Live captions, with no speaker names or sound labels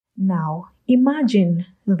Now, imagine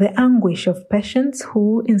the anguish of patients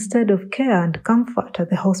who, instead of care and comfort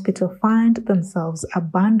at the hospital, find themselves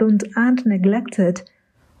abandoned and neglected,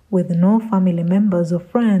 with no family members or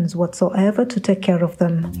friends whatsoever to take care of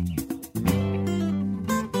them.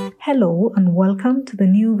 Hello and welcome to the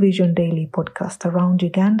New Vision Daily podcast around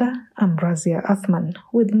Uganda. I'm Razia Athman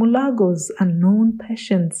with Mulago's Unknown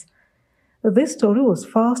Patients. This story was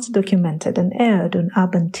first documented and aired on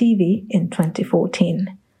Urban TV in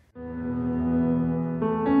 2014.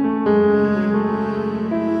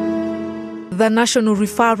 The National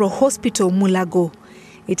Referral Hospital, Mulago.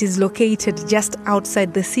 It is located just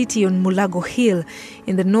outside the city on Mulago Hill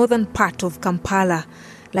in the northern part of Kampala.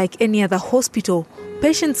 Like any other hospital,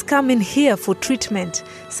 patients come in here for treatment,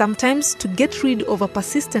 sometimes to get rid of a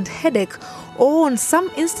persistent headache or, in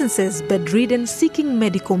some instances, bedridden seeking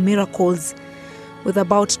medical miracles. With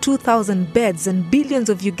about 2,000 beds and billions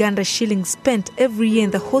of Uganda shillings spent every year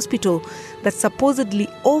in the hospital that supposedly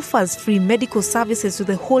offers free medical services to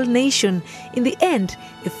the whole nation, in the end,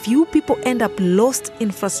 a few people end up lost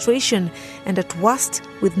in frustration and at worst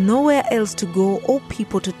with nowhere else to go or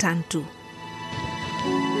people to turn to.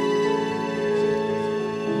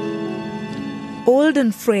 Old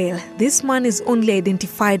and frail, this man is only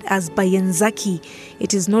identified as Bayenzaki.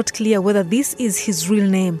 It is not clear whether this is his real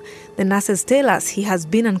name. The nurses tell us he has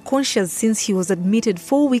been unconscious since he was admitted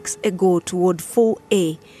 4 weeks ago to Ward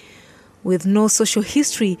 4A. With no social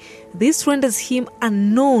history, this renders him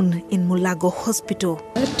unknown in Mulago Hospital.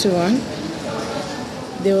 That one,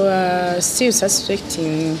 they were still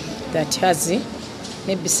suspecting that he has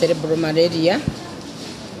maybe cerebral malaria.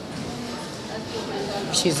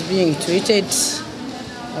 She's being treated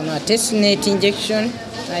on a testinate injection,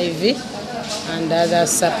 IV, and other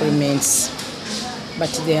supplements. But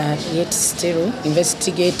they are yet still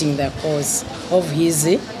investigating the cause of his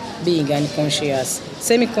being unconscious,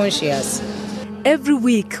 semi-conscious. Every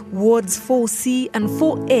week, wards 4C and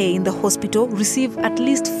 4A in the hospital receive at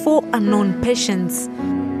least 4 unknown patients.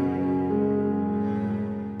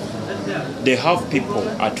 They have people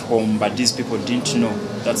at home, but these people didn't know.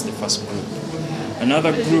 That's the first group.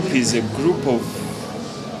 Another group is a group of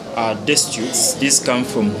destitutes. These come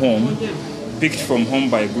from home, picked from home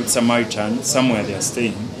by a good Samaritan, somewhere they are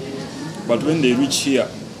staying. But when they reach here,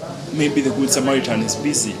 maybe the good Samaritan is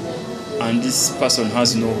busy, and this person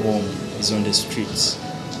has no home, is on the streets,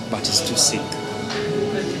 but is too sick.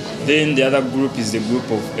 Then the other group is the group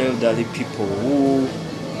of elderly people who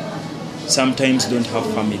sometimes don't have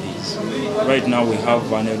families. Right now we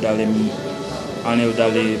have an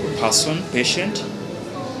elderly patient,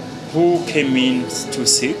 who came in too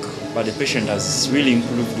sick, but the patient has really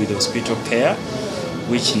improved with hospital care,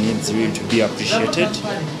 which needs really to be appreciated.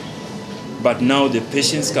 But now the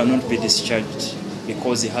patients cannot be discharged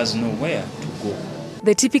because he has nowhere to go.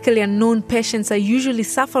 The typically unknown patients are usually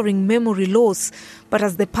suffering memory loss, but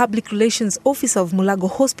as the public relations officer of Mulago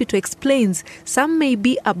Hospital explains, some may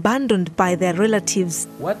be abandoned by their relatives.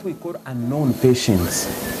 What we call unknown patients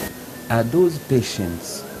are those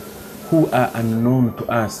patients who are unknown to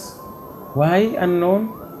us. Why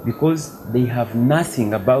unknown? Because they have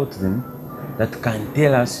nothing about them that can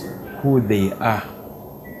tell us who they are.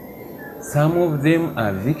 Some of them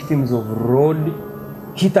are victims of road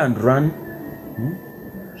hit and run.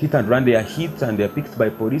 Hit and run, they are hit and they are picked by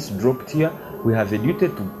police, dropped here. We have a duty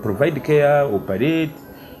to provide care, operate.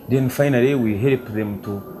 Then finally we help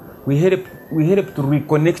to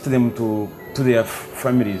reconnect them to their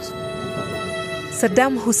families.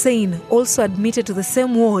 Saddam Hussein, also admitted to the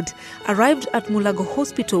same ward, arrived at Mulago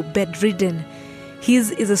Hospital bedridden.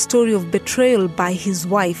 His is a story of betrayal by his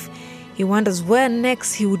wife. He wonders where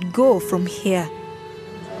next he would go from here.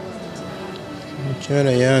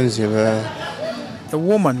 The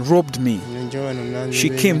woman robbed me. She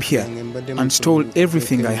came here and stole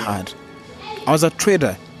everything I had. I was a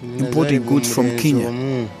trader, importing goods from Kenya.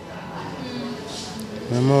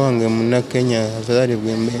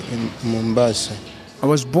 I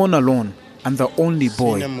was born alone and the only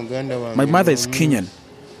boy. My mother is Kenyan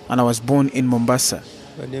and I was born in Mombasa.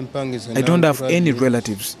 I don't have any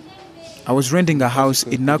relatives. I was renting a house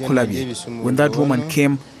in Nakulabi when that woman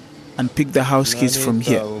came and picked the house keys from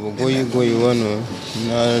here.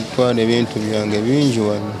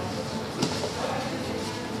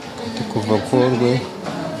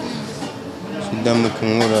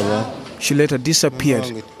 She later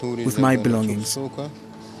disappeared with my belongings.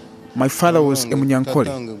 My father was a Munyankole.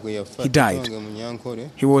 He died.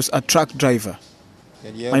 He was a truck driver.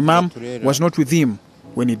 My mom was not with him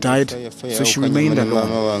when he died, so she remained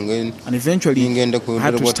alone. And eventually, I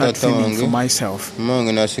had to start fending for myself.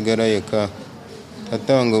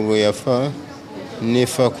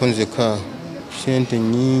 nefaako nzeka sente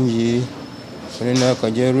nyingi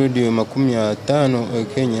olinaakajja radio 50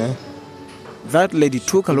 Kenya. That lady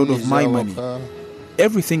took a lot of my money,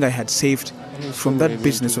 everything I had saved from that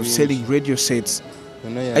business of selling radio sets.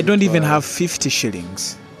 I don't even have 50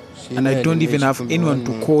 shillings, and I don't even have anyone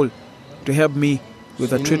to call to help me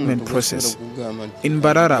with the treatment process. In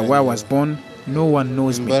Barara, where I was born, no one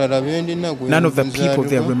knows me. None of the people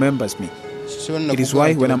there remembers me. It is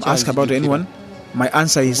why when I'm asked about anyone, my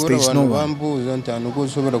answer is there is no one.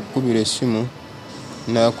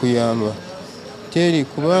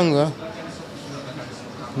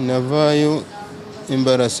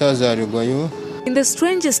 In the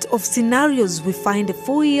strangest of scenarios, we find a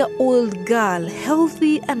 4-year-old girl,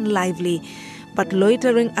 healthy and lively, but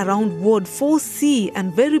loitering around Ward 4C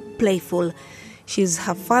and very playful. She is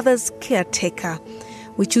her father's caretaker.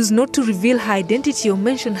 We choose not to reveal her identity or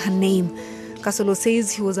mention her name. Kasolo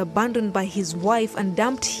says he was abandoned by his wife and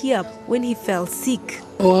dumped here when he fell sick.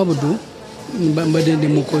 At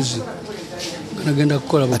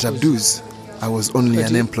Abdu's, I was only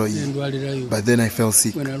an employee, but then I fell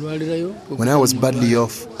sick. When I was badly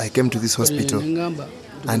off, I came to this hospital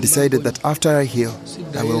and decided that after I heal,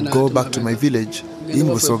 I will go back to my village in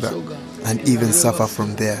Busoga and even suffer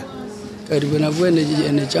from there.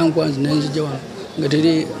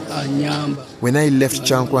 When I left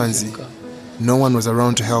Chankwanzi, no one was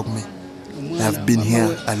around to help me. I have been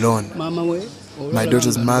here alone. My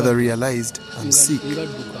daughter's mother realized I'm sick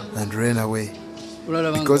and ran away.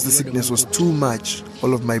 Because the sickness was too much,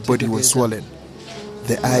 all of my body was swollen.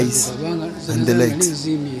 The eyes and the legs.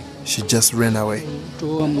 She just ran away.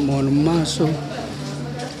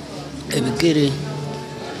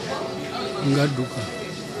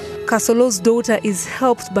 Kasolo's daughter is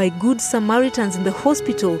helped by good Samaritans in the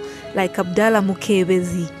hospital like Abdallah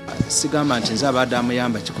Mukebezi.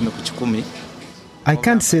 I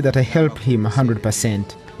can't say that I help him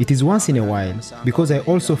 100%. It is once in a while, because I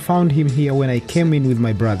also found him here when I came in with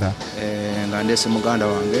my brother.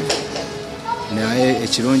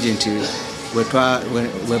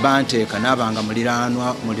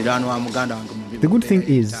 The good thing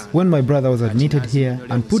is, when my brother was admitted here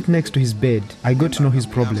and put next to his bed, I got to know his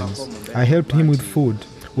problems. I helped him with food.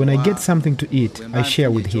 When I get something to eat, I share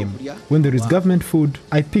with him. When there is government food,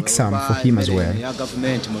 I pick some for him as well.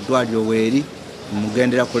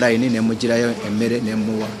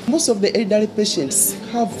 Most of the elderly patients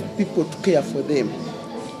have people to care for them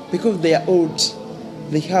because they are old.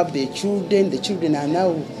 They have their children. The children are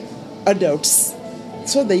now adults.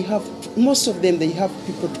 So most of them, they have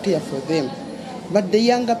people to care for them. But the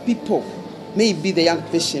younger people, maybe the young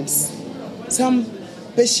patients, some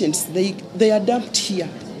patients, they are dumped here.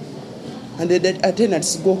 And the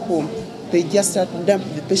attendants go home. They just start to dump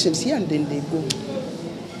the patients here and then they go.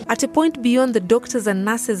 At a point beyond the doctors and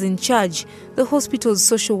nurses in charge, the hospital's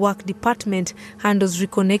social work department handles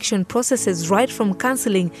reconnection processes right from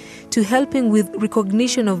counseling to helping with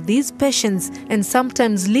recognition of these patients and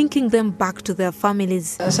sometimes linking them back to their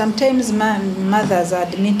families. Sometimes mothers are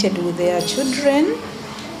admitted with their children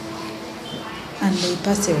and they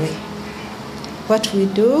pass away. What we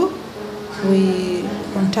do, we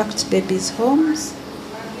contact babies' homes.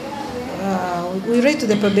 We write to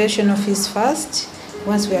the probation office first.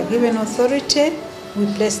 Once we are given authority, we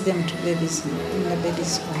place them to babies in the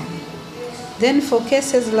baby's home. Then for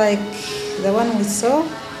cases like the one we saw,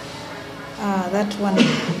 that one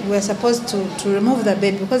we are supposed to remove the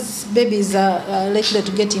baby because babies are likely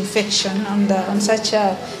to get infection on such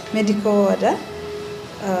a medical order.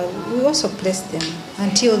 We also place them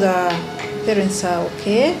until the parents are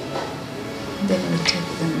okay. Then we take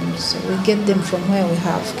them. So we get them from where we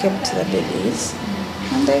have kept the babies,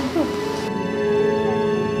 and they go.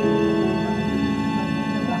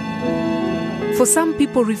 For some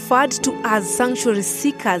people referred to as sanctuary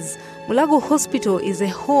seekers, Mulago Hospital is a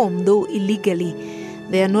home, though illegally.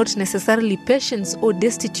 They are not necessarily patients or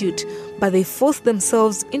destitute, but they force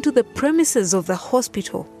themselves into the premises of the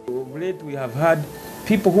hospital. Of late, we have had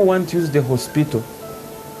people who want to use the hospital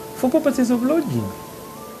for purposes of lodging.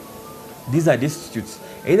 These are destitutes.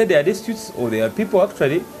 Either they are destitutes or they are people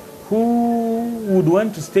actually who would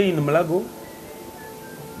want to stay in Mulago.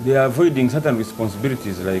 They are avoiding certain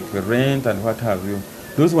responsibilities like rent and what have you.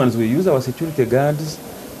 Those ones we use our security guards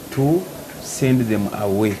to send them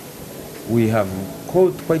away. We have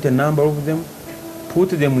caught quite a number of them, put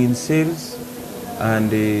them in cells, and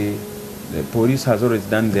the police has already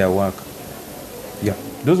done their work. Yeah,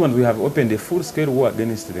 those ones we have opened a full-scale war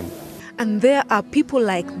against them. And there are people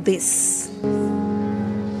like this.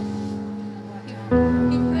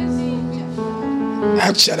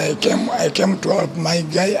 Actually, I came to help my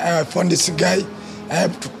guy. I found this guy. I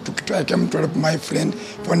came to help my friend.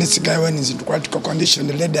 When this guy went into critical condition,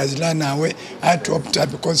 the lady has run away. I had to opt her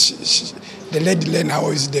because the lady lent her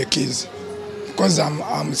with the keys. Because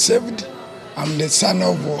I'm saved, I'm the son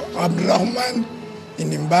of Abdurrahman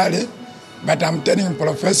in Mbale, but I'm telling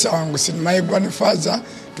Professor Angusin, my grandfather,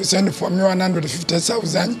 to send for me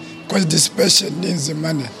 150,000 because this patient needs the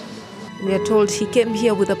money. We are told he came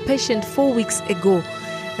here with a patient 4 weeks ago,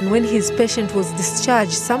 and when his patient was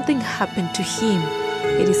discharged, something happened to him.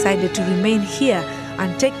 He decided to remain here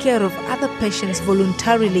and take care of other patients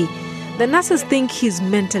voluntarily. The nurses think he's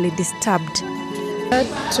mentally disturbed. That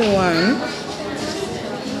one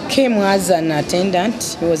came as an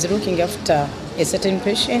attendant. He was looking after a certain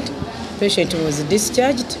patient. The patient was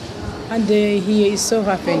discharged, and he so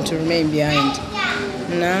happened to remain behind.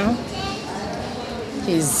 Now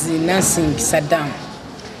he's nursing Saddam.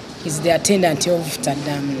 He's the attendant of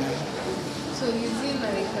Saddam now. So is he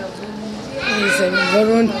like a volunteer? He's a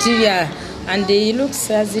volunteer, and he looks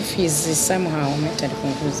as if he's somehow mentally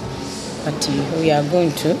confused. But we are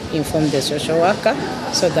going to inform the social worker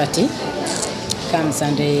so that he comes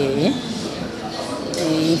and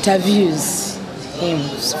interviews him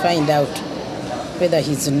to find out whether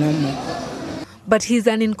he's normal. But he's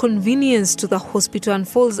an inconvenience to the hospital and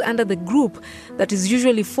falls under the group that is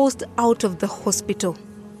usually forced out of the hospital.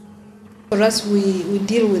 For us, we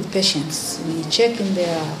deal with patients. We check in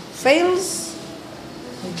their files,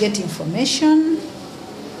 we get information,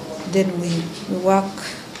 then we work,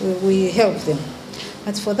 we help them.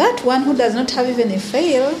 But for that one who does not have even a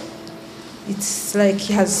file, it's like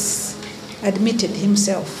he has admitted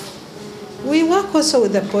himself. We work also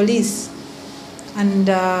with the police and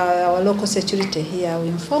our local security here. We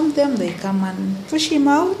inform them, they come and push him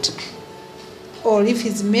out. Or if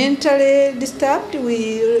he's mentally disturbed,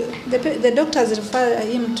 the doctors refer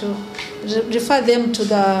them to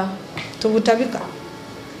Butabika.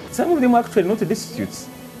 Some of them are actually not destitutes.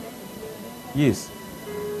 Yes.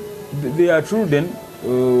 They are children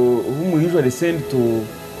whom we usually send to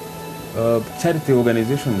charity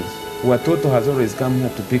organizations who are told has always come here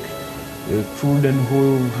to pick children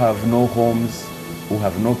who have no homes, who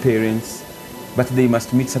have no parents, but they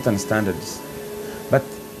must meet certain standards. But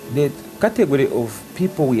the category of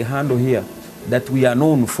people we handle here that we are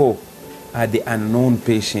known for are the unknown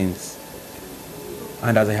patients.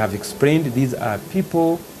 And as I have explained, these are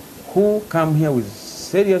people who come here with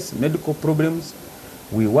serious medical problems.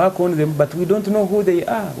 We work on them, but we don't know who they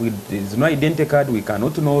are. There's no identity card. We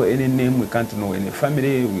cannot know any name. We can't know any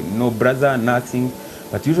family. We know brother, nothing.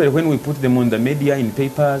 But usually when we put them on the media, in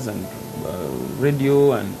papers and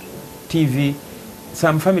radio and TV,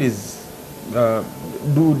 some families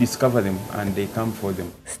do discover them and they come for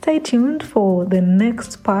them. Stay tuned for the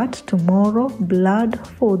next part tomorrow, Blood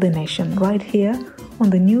for the Nation, right here on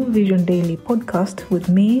the New Vision Daily podcast with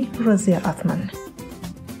me, Razia Athman.